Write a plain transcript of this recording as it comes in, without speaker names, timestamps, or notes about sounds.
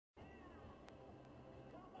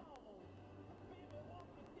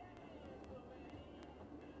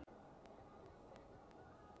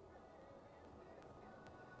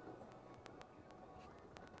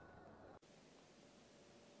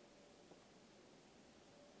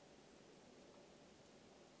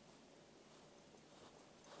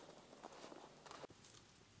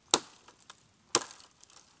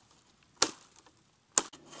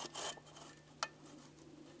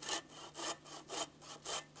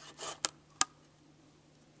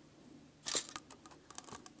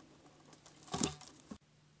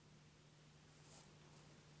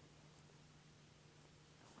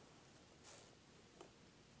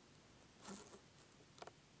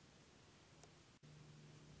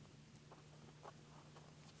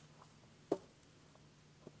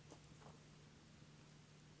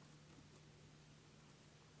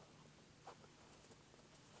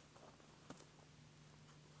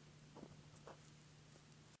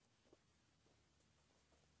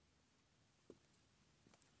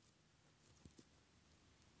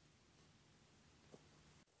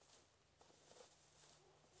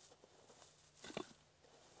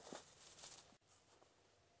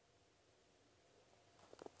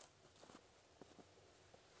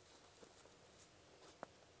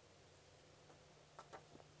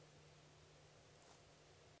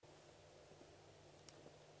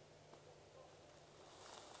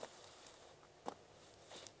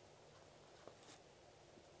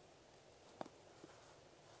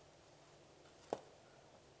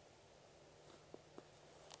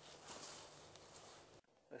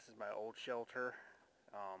my old shelter.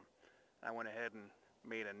 I went ahead and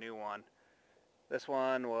made a new one. This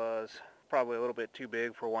one was probably a little bit too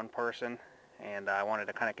big for one person, and I wanted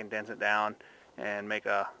to kind of condense it down and make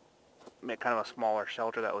kind of a smaller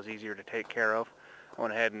shelter that was easier to take care of. I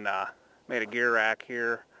went ahead and made a gear rack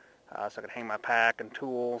here so I could hang my pack and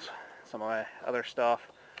tools, some of my other stuff.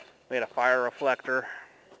 Made a fire reflector,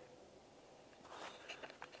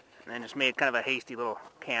 and then just made kind of a hasty little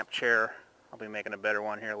camp chair. I'll be making a better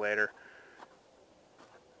one here later.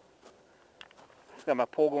 Got my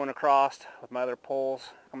pole going across with my other poles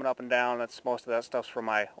coming up and down. Most of that stuff's from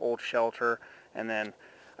my old shelter. And then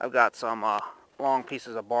I've got some long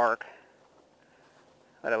pieces of bark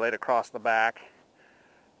that I laid across the back.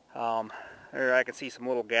 There I can see some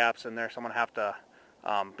little gaps in there, so I'm going to have to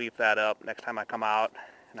beef that up next time I come out.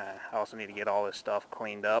 And I also need to get all this stuff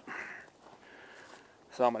cleaned up.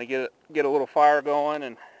 So I'm going to get a little fire going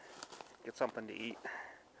and get something to eat.